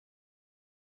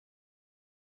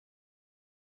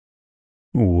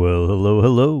Well,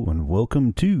 hello, and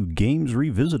welcome to Games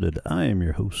Revisited. I am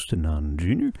your host, Anon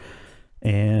Jr.,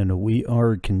 and we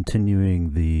are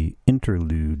continuing the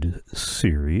Interlude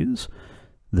series.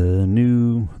 The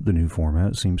new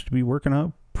format seems to be working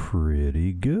out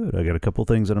pretty good. I got a couple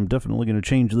things that I'm definitely going to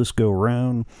change this go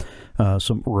around.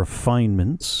 Some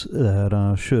refinements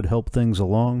that should help things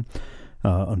along.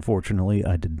 Unfortunately,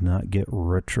 I did not get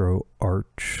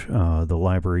RetroArch, the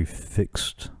library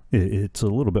fixed. It's a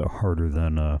little bit harder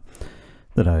than I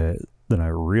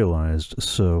realized.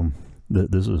 So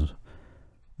this is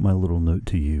my little note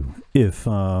to you. If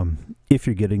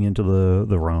you're getting into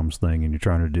the ROMs thing and you're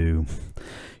trying to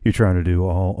do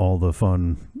all the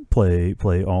fun, play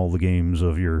all the games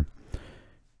of your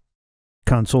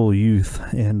console youth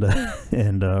and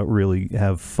really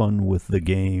have fun with the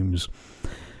games.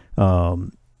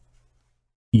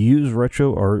 Use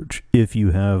RetroArch if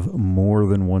you have more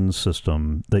than one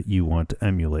system that you want to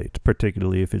emulate,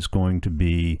 particularly if it's going to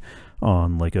be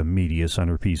on like a media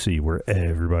center PC where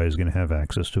everybody's going to have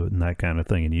access to it and that kind of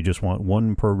thing, and you just want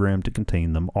one program to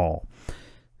contain them all.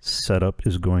 Setup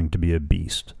is going to be a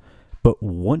beast, but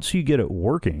once you get it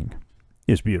working,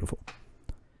 it's beautiful.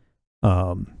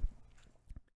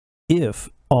 If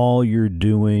all you're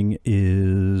doing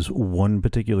is one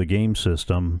particular game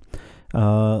system,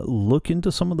 look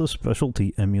into some of the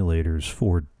specialty emulators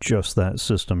for just that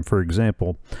system. For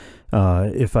example,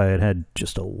 if I had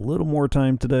just a little more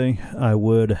time today, I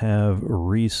would have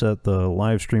reset the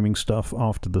live streaming stuff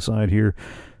off to the side here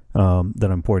that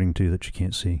I'm pointing to that you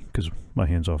can't see because my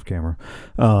hand's off camera.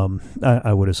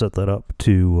 I would have set that up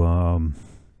to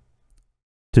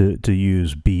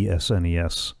use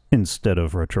SNES instead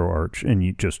of RetroArch, and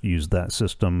you just use that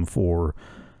system for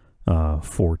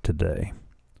today.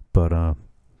 But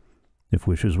if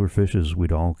wishes were fishes,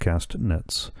 we'd all cast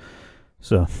nets.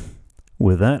 So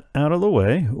with that out of the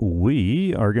way,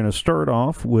 we are going to start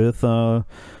off with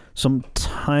some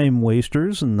time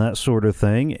wasters and that sort of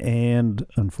thing. And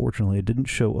unfortunately, it didn't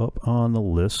show up on the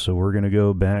list, so we're going to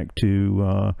go back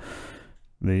to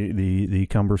the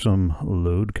cumbersome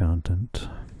load content.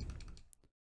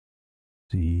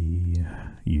 See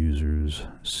users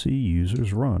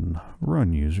run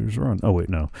users run. Oh wait,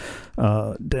 no.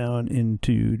 Down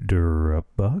into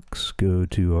Dropbox, go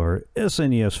to our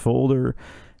SNES folder,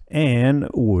 and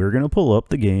we're gonna pull up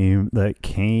the game that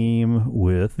came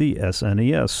with the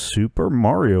SNES, Super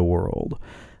Mario World.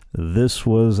 This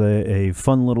was a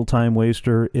fun little time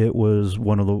waster. It was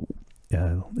one of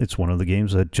the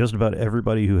games that just about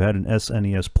everybody who had an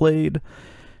SNES played,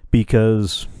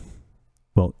 because,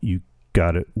 well, you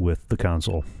got it with the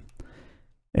console,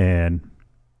 and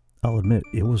I'll admit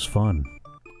it was fun.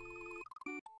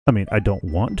 I mean, I don't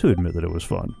want to admit that it was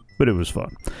fun, but it was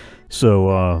fun.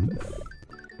 So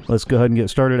let's go ahead and get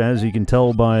started. As you can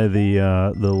tell by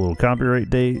the little copyright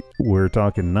date, we're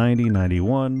talking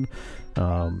 91.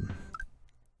 Let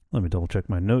me double check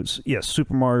my notes. Yes,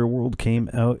 Super Mario World came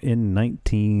out in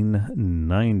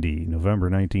 1990, November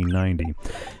 1990,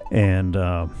 and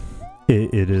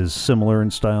it is similar in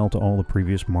style to all the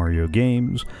previous Mario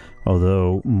games,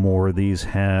 although more of these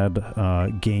had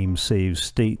game save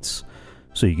states,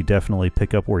 so you could definitely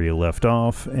pick up where you left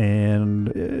off, and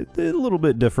a little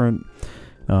bit different.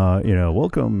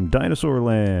 Welcome Dinosaur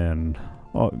Land,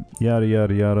 yada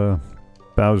yada yada.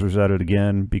 Bowser's at it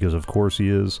again, because of course he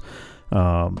is.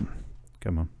 Come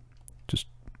on, just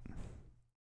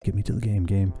get me to the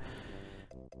game.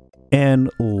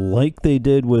 And like they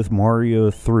did with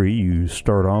Mario 3, you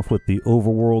start off with the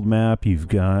overworld map. You've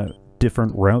got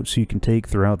different routes you can take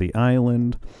throughout the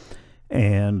island.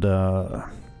 And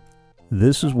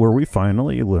this is where we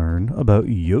finally learn about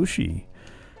Yoshi.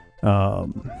 A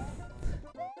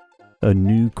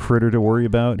new critter to worry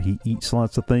about. He eats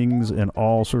lots of things and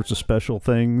all sorts of special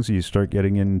things. You start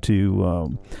getting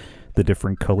into the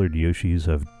different colored Yoshis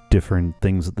have different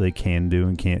things that they can do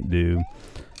and can't do.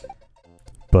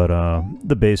 But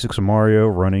the basics of Mario,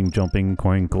 running, jumping,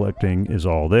 coin collecting, is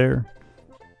all there.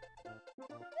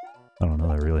 I don't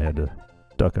know, I really had to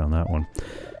duck on that one.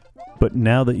 But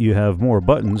now that you have more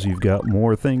buttons, you've got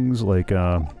more things, like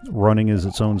running is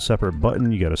its own separate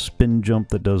button. You got a spin jump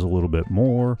that does a little bit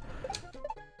more.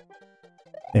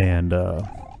 And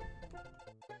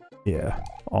yeah,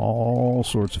 all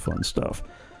sorts of fun stuff.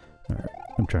 All right,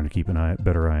 I'm trying to keep a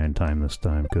better eye on time this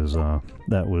time, because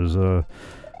that was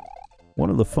one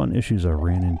of the fun issues I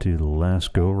ran into the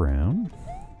last go-round.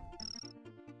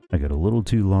 I got a little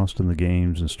too lost in the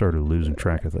games and started losing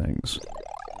track of things.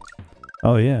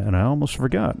 Oh yeah, and I almost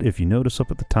forgot. If you notice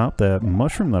up at the top, that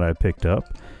mushroom that I picked up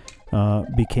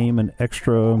became a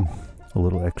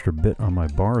little extra bit on my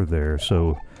bar there.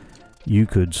 So you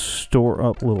could store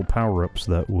up little power-ups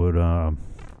that would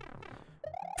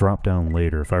drop down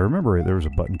later. If I remember right, there was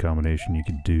a button combination you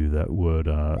could do that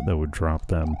would drop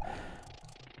them.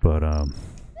 But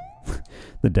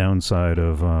the downside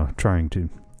of trying to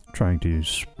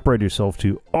spread yourself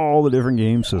to all the different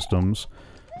game systems.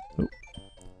 Oh.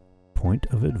 Point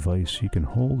of advice: you can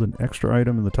hold an extra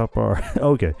item in the top bar.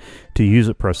 Okay, to use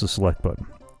it, press the select button.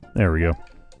 There we go.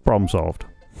 Problem solved.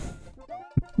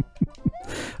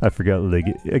 I forgot that they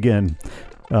get, again,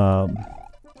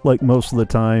 like most of the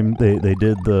time, they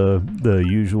did the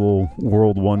usual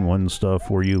World 1-1 stuff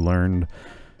where you learned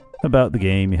about the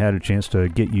game, you had a chance to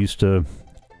get used to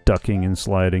ducking and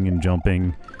sliding and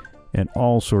jumping and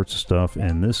all sorts of stuff,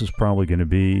 and this is probably going to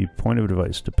be point of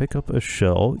advice. To pick up a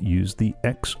shell, use the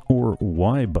X or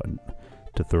Y button.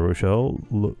 To throw a shell,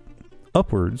 look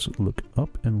upwards, look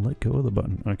up, and let go of the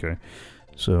button. Okay,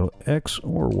 so X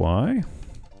or Y.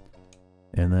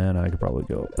 And then I could probably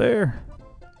go up there.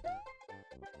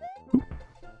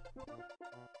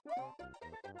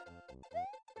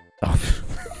 Oh,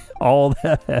 all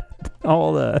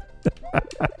that.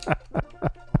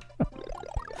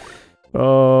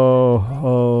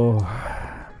 Oh,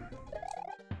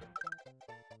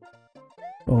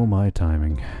 my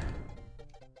timing.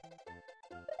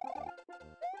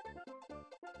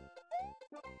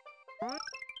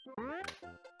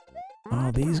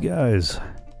 Oh, these guys.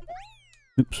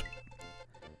 Oops.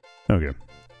 Okay.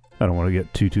 I don't want to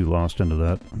get too lost into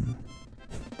that.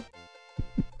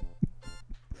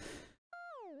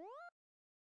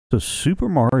 So Super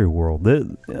Mario World,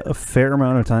 a fair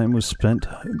amount of time was spent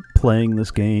playing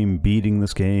this game, beating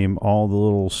this game, all the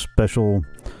little special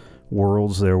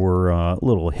worlds. There were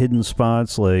little hidden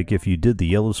spots, like if you did the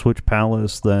Yellow Switch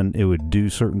Palace, then it would do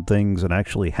certain things and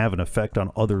actually have an effect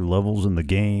on other levels in the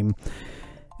game.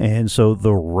 And so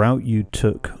the route you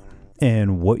took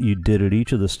and what you did at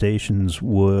each of the stations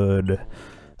would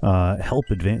help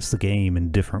advance the game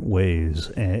in different ways,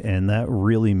 and that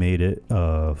really made it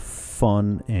a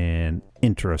fun and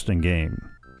interesting game.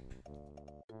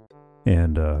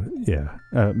 And yeah,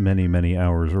 many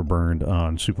hours were burned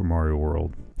on Super Mario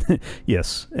World.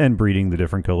 Yes, and breeding the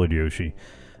different colored Yoshi.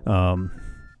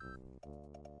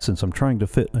 Since I'm trying to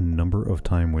fit a number of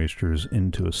time wasters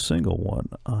into a single one,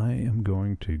 I am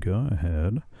going to go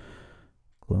ahead,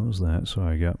 close that, so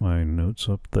I got my notes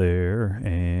up there,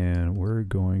 and we're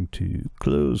going to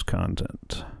close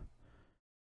content.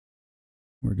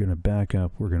 We're going to back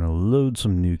up, we're going to load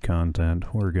some new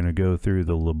content, we're going to go through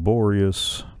the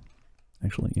laborious...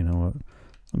 Actually, you know what?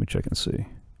 Let me check and see.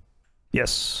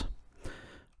 Yes!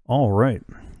 Alright,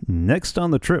 next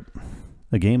on the trip,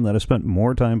 a game that I spent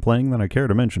more time playing than I care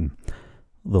to mention,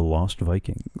 The Lost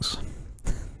Vikings.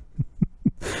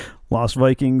 Lost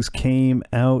Vikings came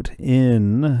out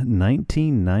in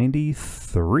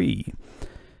 1993.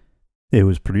 It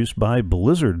was produced by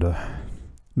Blizzard.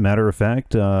 Matter of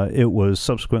fact, it was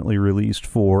subsequently released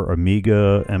for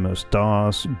Amiga,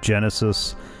 MS-DOS,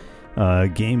 Genesis,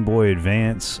 Game Boy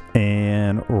Advance,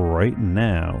 and right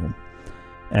now,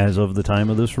 as of the time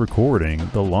of this recording,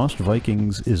 The Lost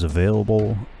Vikings is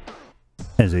available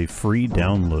as a free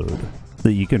download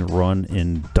that you can run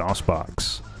in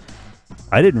DOSBox.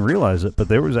 I didn't realize it, but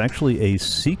there was actually a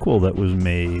sequel that was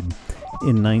made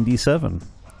in '97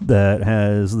 that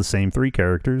has the same three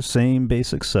characters, same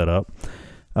basic setup,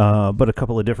 but a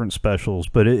couple of different specials.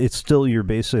 But it's still your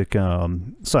basic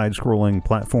side-scrolling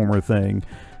platformer thing.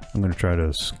 I'm going to try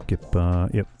to skip,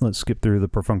 yep, let's skip through the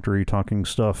perfunctory talking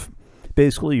stuff.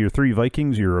 Basically, you're three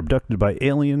Vikings, you're abducted by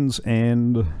aliens,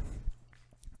 and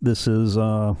this is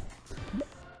your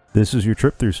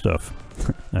trip through stuff.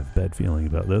 I have a bad feeling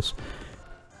about this.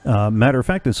 Matter of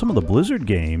fact, in some of the Blizzard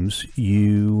games,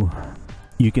 you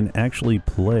can actually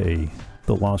play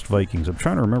the Lost Vikings. I'm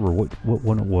trying to remember what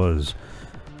one it was.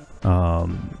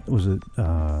 Was it?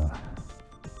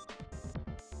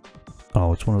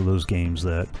 Oh, it's one of those games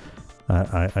that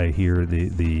I hear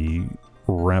the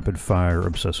rapid fire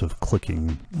obsessive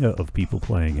clicking of people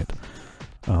playing it.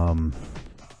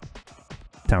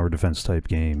 Tower defense type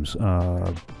games.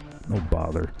 No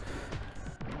bother.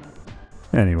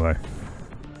 Anyway.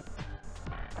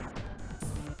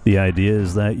 The idea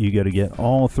is that you got to get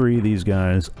all three of these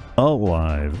guys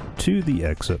alive to the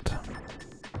exit.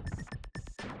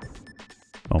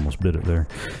 Almost bit it there.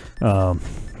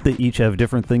 They each have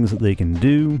different things that they can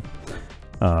do.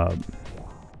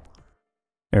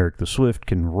 Eric the Swift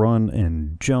can run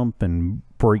and jump and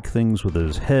break things with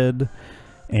his head.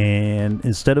 And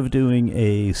instead of doing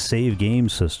a save game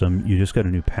system, you just got a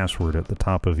new password at the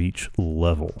top of each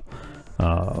level.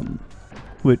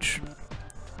 Which...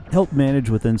 helped manage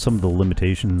within some of the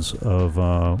limitations of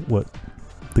what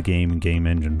the game and game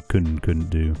engine couldn't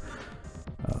do.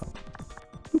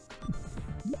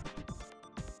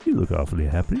 You look awfully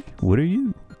happy. What are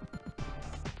you?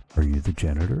 Are you the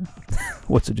janitor?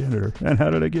 What's a janitor? And how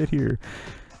did I get here?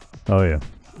 Oh yeah,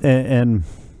 and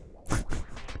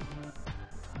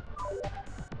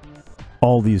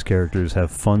all these characters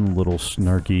have fun little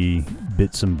snarky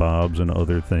bits and bobs and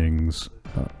other things.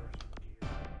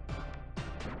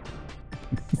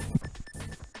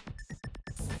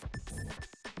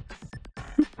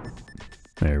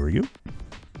 There we go.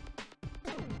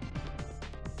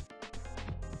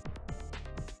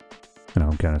 And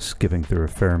I'm kind of skipping through a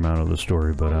fair amount of the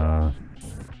story, but I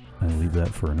leave that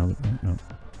for another. No,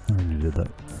 I already did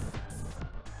that.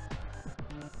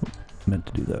 Meant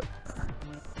to do that.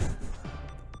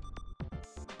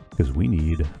 Because we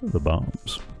need the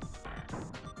bombs.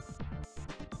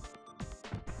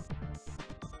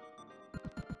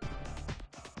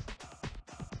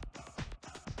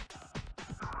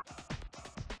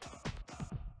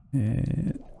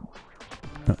 And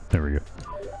oh, there we go.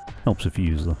 Helps if you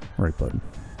use the right button.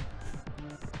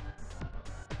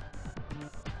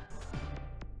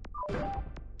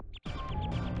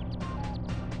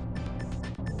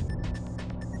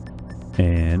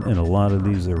 And in a lot of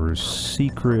these, there were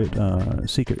secret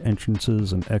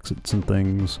entrances and exits and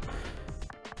things.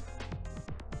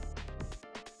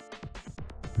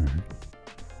 All right.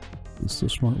 Is this the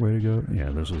smart way to go? Yeah,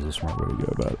 this is the smart way to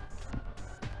go about it.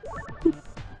 Boop.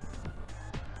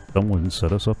 Someone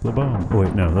set us up the bomb. Oh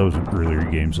wait, no, that was an earlier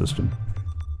game system.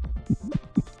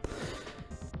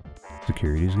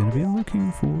 Security's gonna be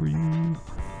looking for you.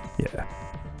 Yeah.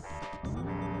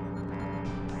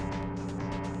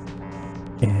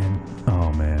 And,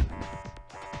 oh man,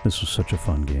 this was such a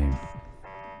fun game.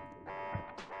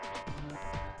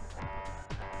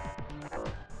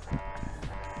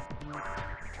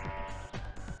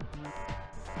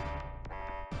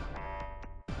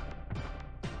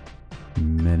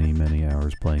 Many, many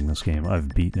hours playing this game.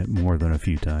 I've beaten it more than a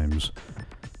few times.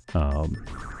 And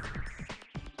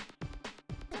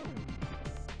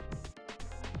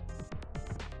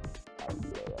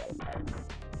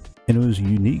it was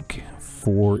unique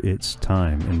for its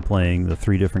time in playing the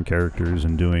 3 different characters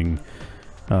and doing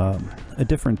a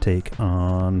different take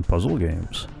on puzzle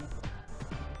games,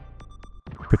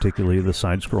 particularly the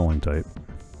side-scrolling type.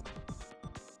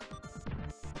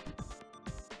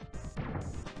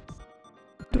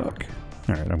 Duck.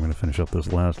 Alright, I'm going to finish up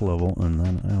this last level and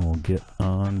then I will get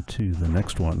on to the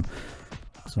next one.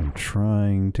 So I'm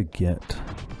trying to get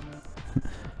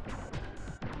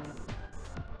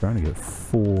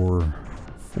four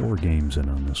games in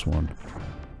on this one.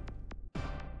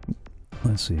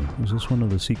 Let's see, was this one of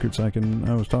the secrets I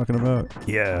was talking about?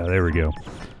 Yeah, there we go.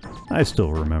 I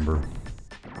still remember.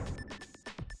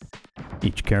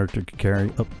 Each character could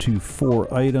carry up to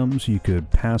 4 items. You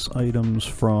could pass items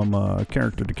from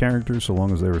character to character so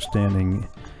long as they were standing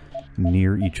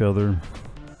near each other.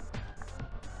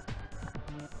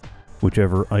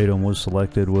 Whichever item was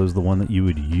selected was the one that you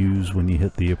would use when you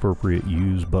hit the appropriate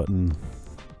use button.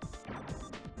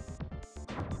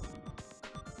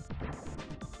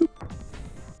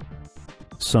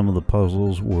 Some of the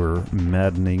puzzles were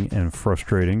maddening and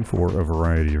frustrating for a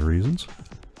variety of reasons.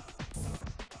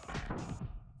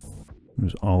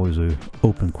 There's always an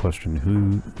open question,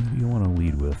 who do you want to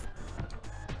lead with?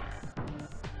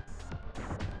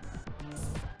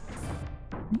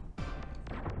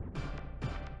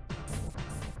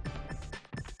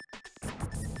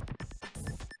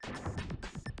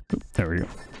 There we go.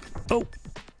 Oh!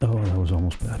 Oh, that was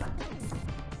almost bad.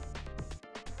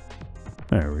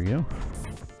 There we go.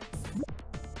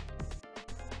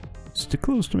 Stick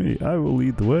close to me, I will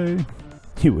lead the way.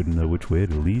 You wouldn't know which way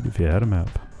to lead if you had a map.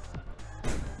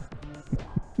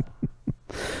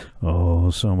 Oh,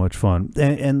 so much fun.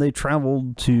 And they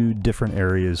traveled to different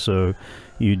areas, so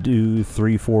you do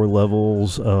 3-4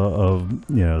 levels of,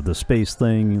 you know, the space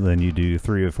thing, then you do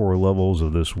 3 or 4 levels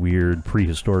of this weird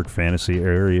prehistoric fantasy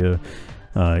area.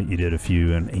 You did a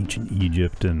few in ancient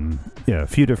Egypt, and yeah, a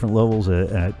few different levels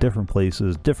at different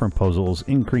places, different puzzles,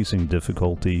 increasing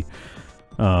difficulty,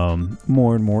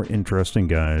 more and more interesting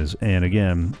guys. And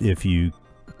again,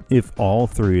 if all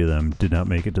 3 of them did not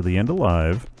make it to the end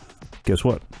alive, guess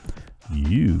what?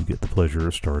 You get the pleasure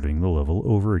of starting the level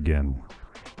over again.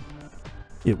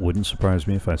 It wouldn't surprise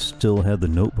me if I still had the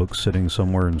notebook sitting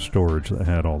somewhere in storage that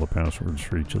had all the passwords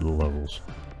for each of the levels.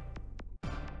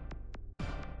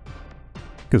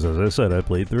 Because as I said, I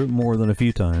played through it more than a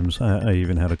few times. I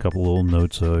even had a couple little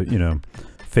notes, you know,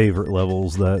 favorite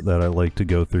levels that I like to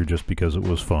go through just because it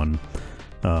was fun.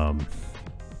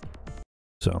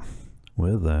 So,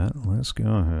 with that, let's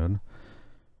go ahead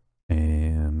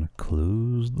and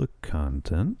close the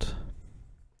content.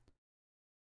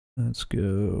 Let's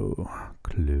go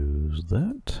close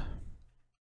that.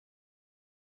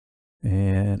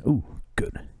 And, ooh,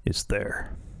 good. It's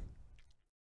there.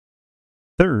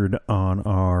 Third on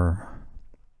our,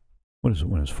 what is it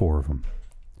when it's 4 of them?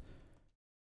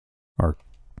 Our,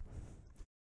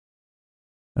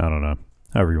 I don't know,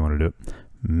 however you want to do it.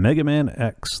 Mega Man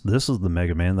X. This is the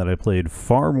Mega Man that I played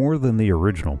far more than the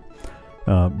original.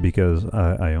 Because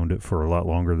I owned it for a lot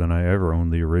longer than I ever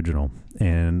owned the original.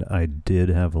 And I did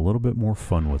have a little bit more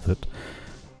fun with it.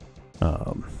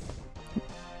 Hello,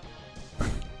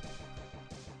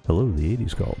 the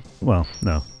 80s called. Well,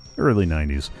 no, early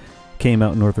 90s. Came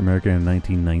out in North America in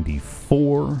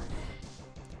 1994.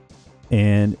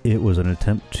 And it was an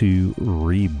attempt to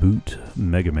reboot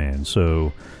Mega Man.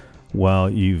 So, while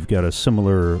you've got a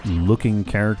similar looking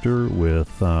character with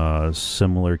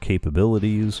similar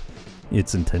capabilities,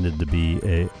 it's intended to be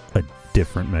a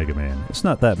different Mega Man. It's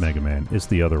not that Mega Man, it's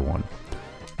the other one.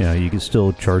 Yeah, you can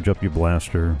still charge up your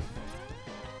blaster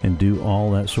and do all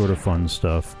that sort of fun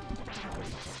stuff.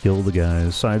 Kill the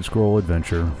guys, side-scroll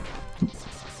adventure,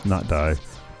 not die.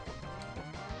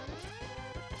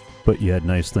 But you had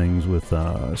nice things with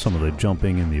some of the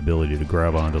jumping and the ability to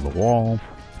grab onto the wall.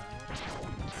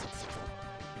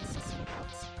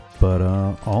 But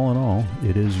all in all,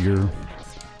 it is your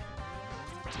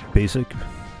basic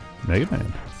Mega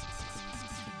Man.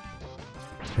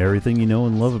 Everything you know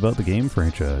and love about the game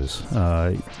franchise.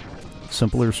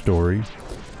 Simpler story.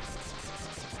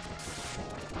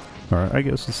 Or I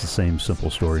guess it's the same simple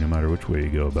story no matter which way you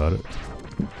go about it.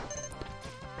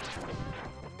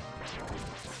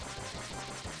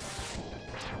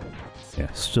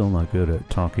 Yeah, still not good at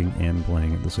talking and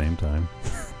playing at the same time.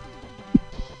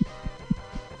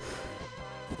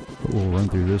 But we'll run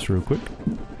through this real quick.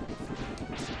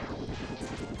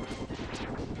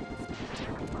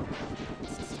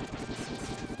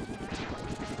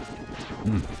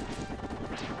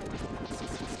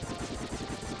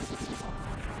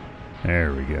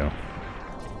 There we go.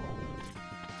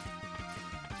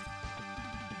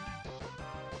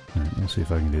 Alright, let's see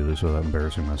if I can do this without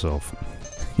embarrassing myself.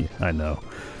 Yeah, I know.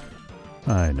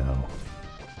 I know.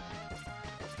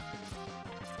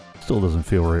 Still doesn't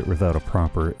feel right without a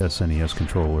proper SNES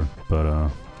controller, but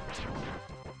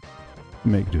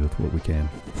make do with what we can.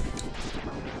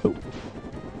 Oh.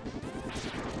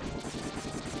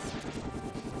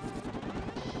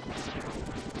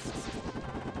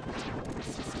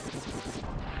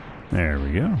 There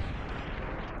we go.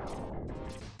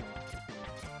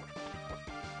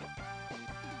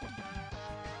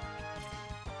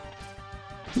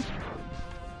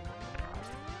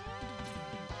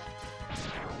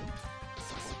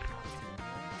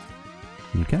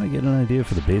 You kind of get an idea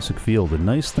for the basic feel. The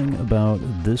nice thing about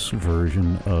this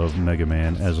version of Mega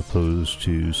Man as opposed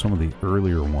to some of the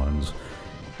earlier ones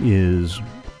is,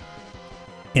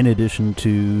 in addition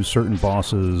to certain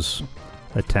bosses'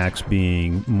 attacks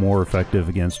being more effective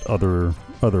against other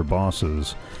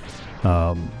bosses,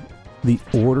 the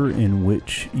order in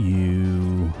which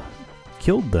you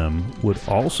killed them would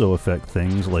also affect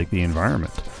things like the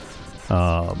environment.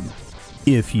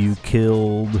 If you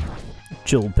killed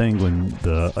Chilled Penguin,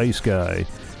 the ice guy,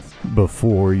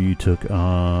 before you took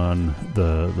on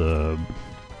the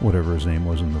whatever his name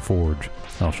was in the forge,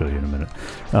 I'll show you in a minute,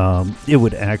 it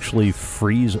would actually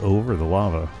freeze over the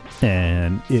lava,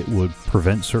 and it would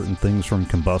prevent certain things from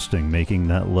combusting, making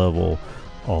that level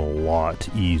a lot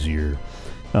easier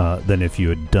than if you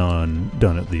had done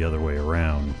it the other way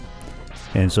around.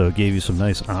 And so it gave you some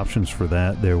nice options for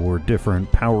that. There were different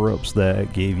power-ups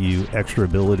that gave you extra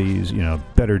abilities, you know,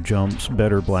 better jumps,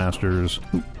 better blasters,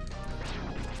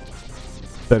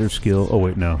 better skill. Oh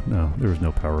wait, no, there was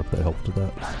no power-up that helped with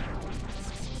that.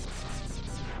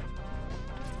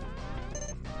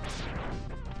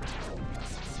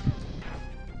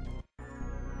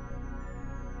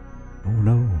 Oh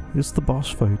no, it's the boss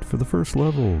fight for the first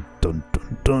level. Dun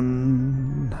dun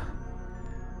dun.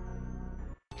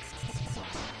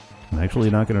 I'm actually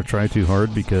not going to try too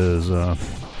hard because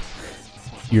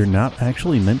you're not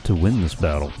actually meant to win this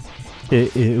battle.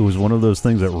 It was one of those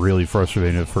things that really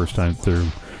frustrated me the first time through.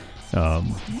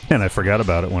 And I forgot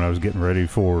about it when I was getting ready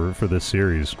for this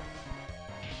series.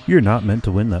 You're not meant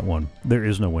to win that one. There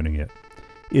is no winning it.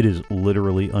 It is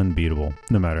literally unbeatable.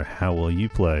 No matter how well you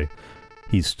play,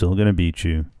 he's still going to beat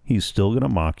you. He's still going to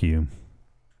mock you.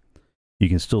 You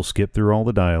can still skip through all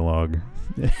the dialogue.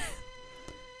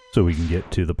 So we can get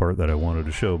to the part that I wanted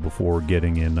to show before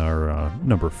getting in our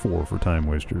number 4 for Time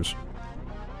Wasters.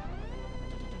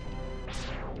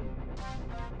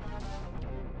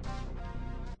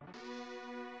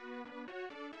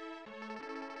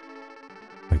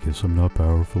 guess I'm not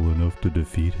powerful enough to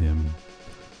defeat him.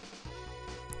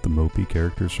 The mopey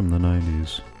characters from the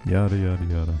 90s. Yada yada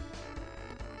yada.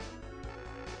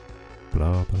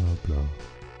 Blah blah blah.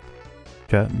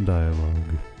 Chat and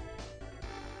dialogue.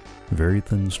 Very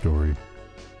thin story.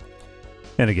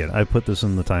 And again, I put this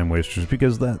in the time wasters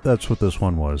because that's what this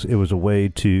one was. It was a way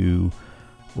to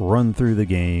run through the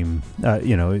game.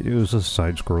 You know, it was a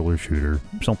side-scroller shooter.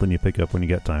 Something you pick up when you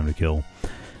got time to kill.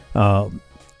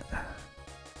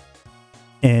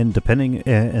 And depending...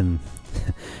 and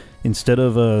instead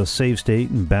of a save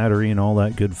state and battery and all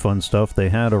that good fun stuff, they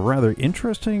had a rather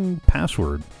interesting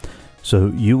password. So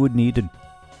you would need to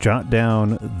jot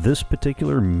down this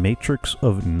particular matrix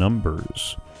of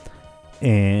numbers,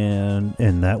 and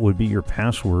that would be your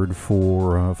password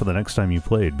for the next time you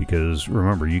played. Because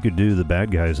remember, you could do the bad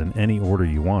guys in any order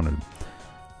you wanted.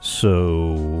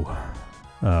 So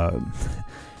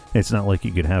it's not like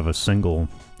you could have a single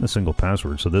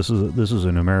password. So this is a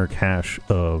numeric hash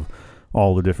of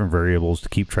all the different variables to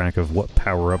keep track of what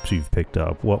power-ups you've picked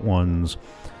up, what ones,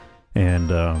 and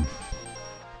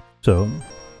so.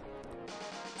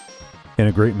 In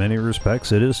a great many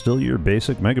respects, it is still your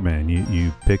basic Mega Man.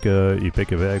 You pick a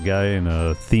bad guy in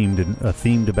a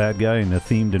themed bad guy in a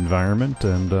themed environment,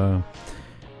 and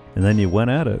then you went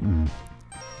at it. And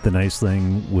the nice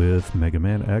thing with Mega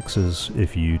Man X is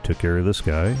if you took care of this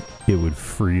guy, it would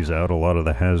freeze out a lot of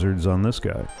the hazards on this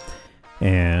guy,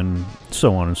 and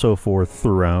so on and so forth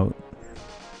throughout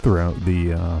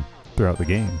the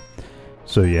game.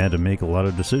 So you had to make a lot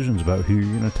of decisions about who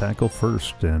you're going to tackle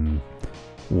first and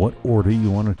what order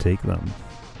you want to take them,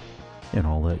 and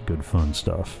all that good fun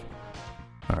stuff.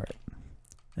 Alright,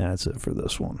 that's it for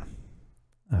this one.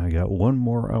 I got one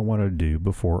more I want to do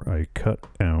before I cut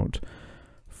out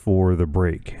for the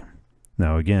break.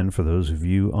 Now again, for those of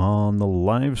you on the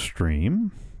live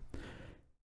stream,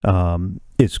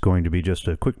 it's going to be just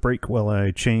a quick break while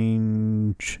I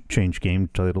change game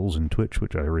titles in Twitch,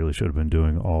 which I really should have been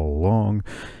doing all along.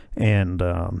 And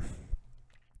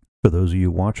for those of you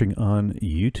watching on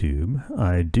YouTube,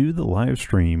 I do the live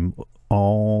stream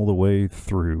all the way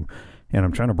through, and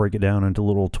I'm trying to break it down into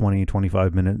little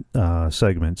 20-25 minute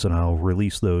segments, and I'll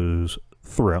release those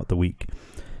throughout the week.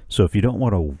 So if you don't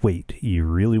want to wait, you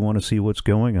really want to see what's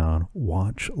going on,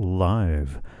 watch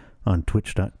live on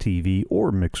twitch.tv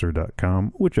or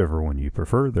mixer.com, whichever one you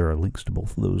prefer. There are links to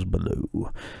both of those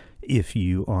below. If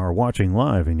you are watching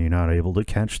live and you're not able to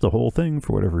catch the whole thing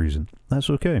for whatever reason, that's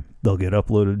okay. They'll get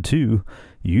uploaded to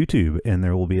YouTube, and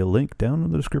there will be a link down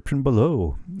in the description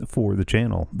below for the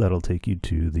channel that'll take you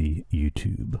to the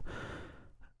YouTube.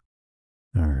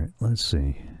 Alright, let's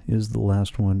see. Is the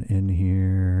last one in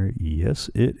here? Yes,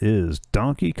 it is.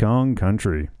 Donkey Kong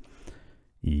Country.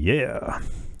 Yeah.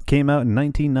 Came out in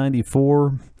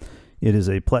 1994. It is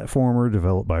a platformer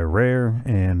developed by Rare,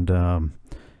 and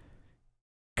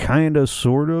kind of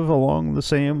sort of along the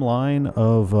same line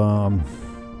of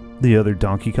the other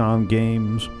Donkey Kong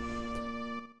games.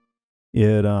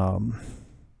 It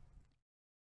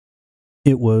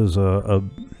was a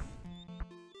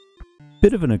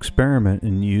bit of an experiment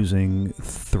in using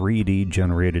 3D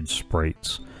generated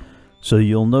sprites. So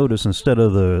you'll notice instead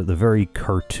of the very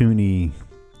cartoony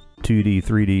 2D,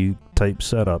 3D type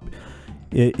setup,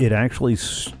 it actually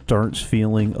starts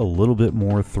feeling a little bit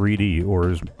more 3D, or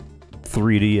as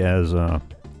 3D as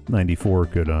 94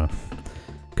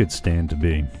 could stand to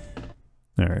be.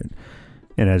 All right,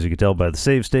 and as you can tell by the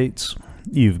save states,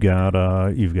 you've got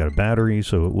a battery,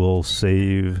 so it will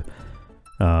save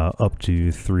up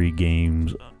to 3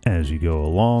 games as you go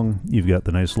along. You've got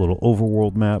the nice little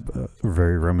overworld map,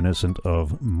 very reminiscent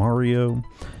of Mario.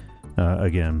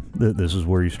 Again, this is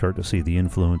where you start to see the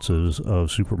influences of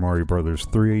Super Mario Bros.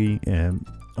 3 and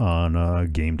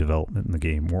on game development in the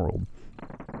game world.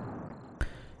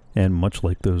 And much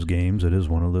like those games, it is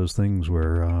one of those things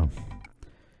where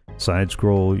side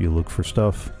scroll, you look for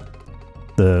stuff.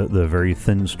 The very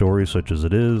thin story, such as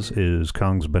it is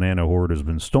Kong's banana hoard has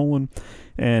been stolen,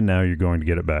 and now you're going to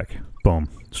get it back. Boom.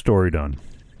 Story done.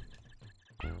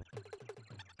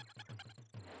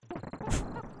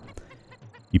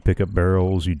 You pick up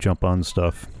barrels, you jump on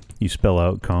stuff, you spell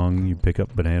out Kong, you pick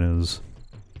up bananas.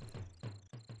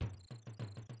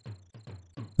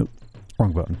 Nope,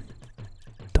 wrong button.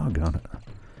 Doggone it.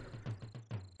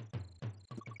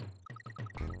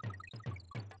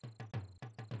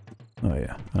 Oh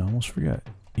yeah, I almost forgot.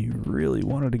 You really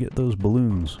wanted to get those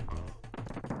balloons.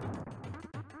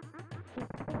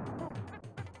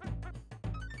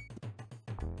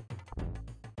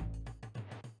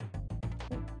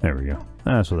 There we go.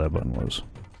 That's what that button was.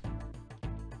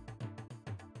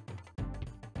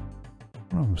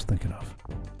 What I was thinking of.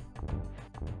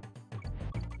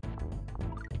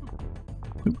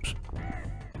 Oops.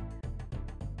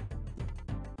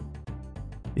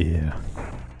 Yeah.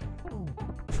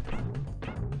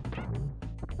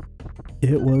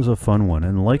 It was a fun one,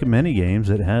 and like many games,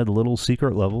 it had little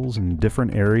secret levels and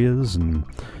different areas and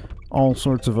all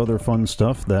sorts of other fun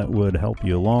stuff that would help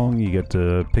you along. You get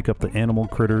to pick up the animal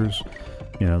critters.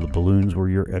 You know, the balloons were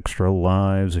your extra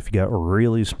lives. If you got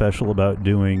really special about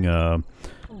doing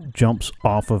jumps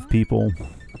off of people,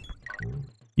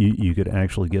 you could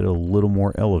actually get a little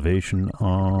more elevation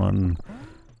on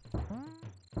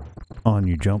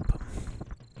your jump.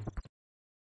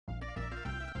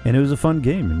 And it was a fun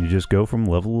game, and you just go from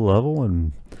level to level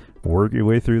and work your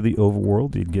way through the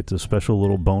overworld. You'd get to special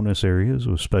little bonus areas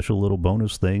with special little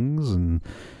bonus things, and,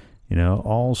 you know,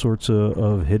 all sorts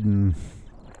of hidden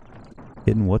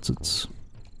what's-its.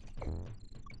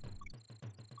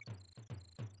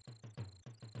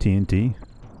 TNT,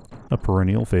 a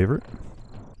perennial favorite.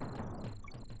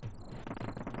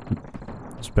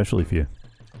 Especially if you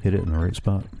hit it in the right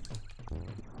spot.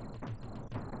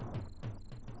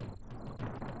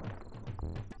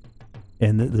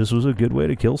 And this was a good way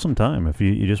to kill some time. If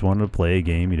you just wanted to play a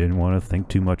game, you didn't want to think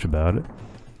too much about it.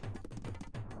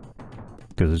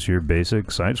 Because it's your basic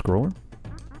side-scroller.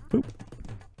 Boop.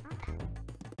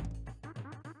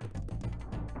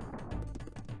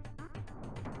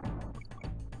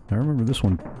 I remember this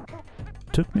one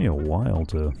took me a while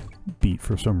to beat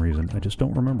for some reason. I just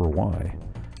don't remember why.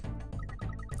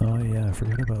 Oh yeah, I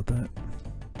forgot about that.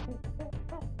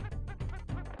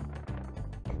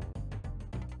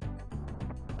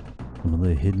 Some of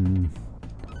the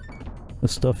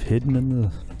stuff hidden in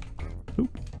the...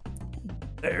 Oop.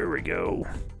 There we go.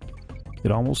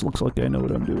 It almost looks like I know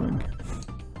what I'm doing.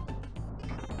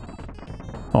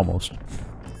 Almost.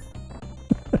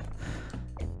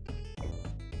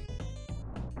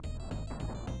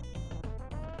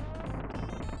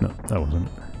 No, that wasn't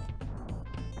it.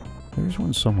 There's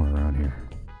one somewhere around here.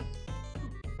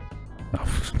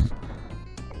 Oh.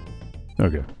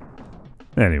 Okay.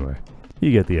 Anyway. You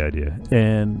get the idea.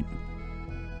 And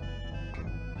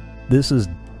this is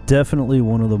definitely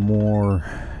one of the more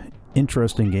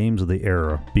interesting games of the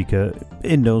era, because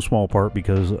in no small part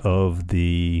because of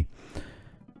the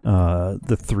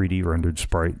 3D rendered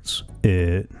sprites.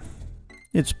 It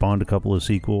spawned a couple of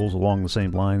sequels along the same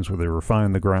lines where they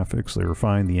refined the graphics, they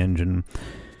refined the engine.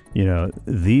 You know,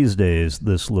 these days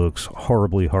this looks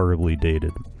horribly, horribly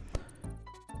dated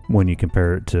when you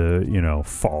compare it to, you know,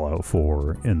 Fallout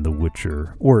 4 and The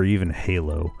Witcher, or even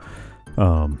Halo.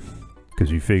 Because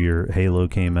you figure Halo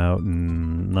came out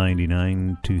in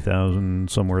 99, 2000,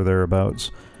 somewhere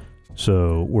thereabouts.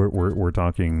 So we're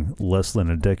talking less than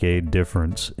a decade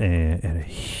difference and a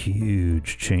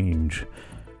huge change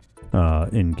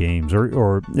in games.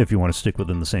 Or if you want to stick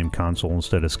within the same console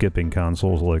instead of skipping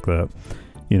consoles like that.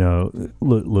 You know,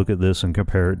 look at this and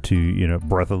compare it to, you know,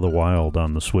 Breath of the Wild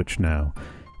on the Switch now.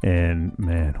 And,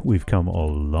 man, we've come a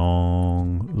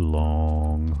long,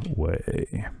 long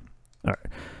way. Alright,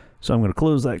 so I'm going to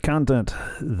close that content.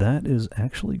 That is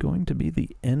actually going to be the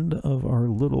end of our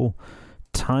little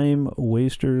Time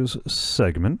Wasters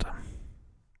segment.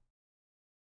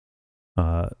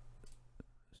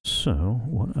 So,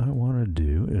 what I want to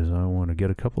do is I want to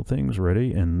get a couple things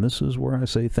ready, and this is where I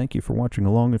say thank you for watching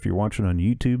along. If you're watching on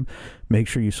YouTube, make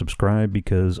sure you subscribe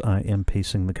because I am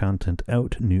pacing the content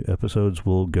out. New episodes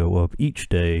will go up each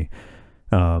day.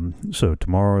 So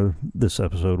tomorrow, this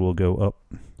episode will go up.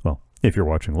 Well, if you're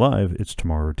watching live, it's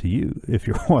tomorrow to you. If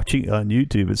you're watching on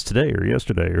YouTube, it's today or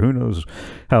yesterday, or who knows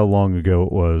how long ago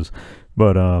it was.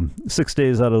 But 6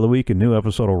 days out of the week, a new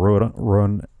episode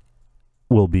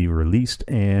will be released,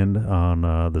 and on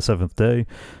the 7th day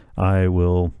I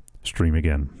will stream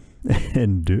again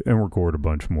and record a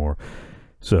bunch more.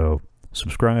 So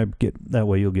subscribe, that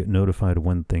way you'll get notified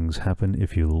when things happen.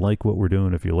 If you like what we're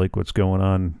doing, if you like what's going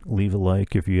on, leave a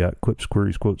like. If you got quips,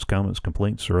 queries, quotes, comments,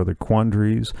 complaints, or other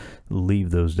quandaries,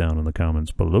 leave those down in the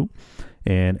comments below.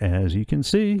 And as you can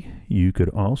see, you could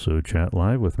also chat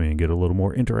live with me and get a little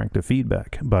more interactive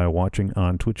feedback by watching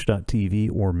on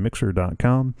twitch.tv or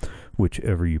mixer.com,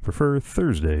 whichever you prefer,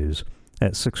 Thursdays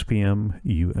at 6 p.m.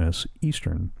 U.S.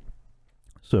 Eastern.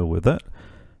 So with that,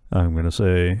 I'm going to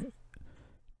say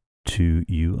to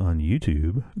you on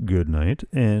YouTube, good night,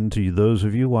 and to those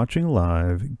of you watching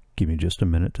live, give me just a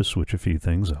minute to switch a few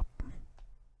things up.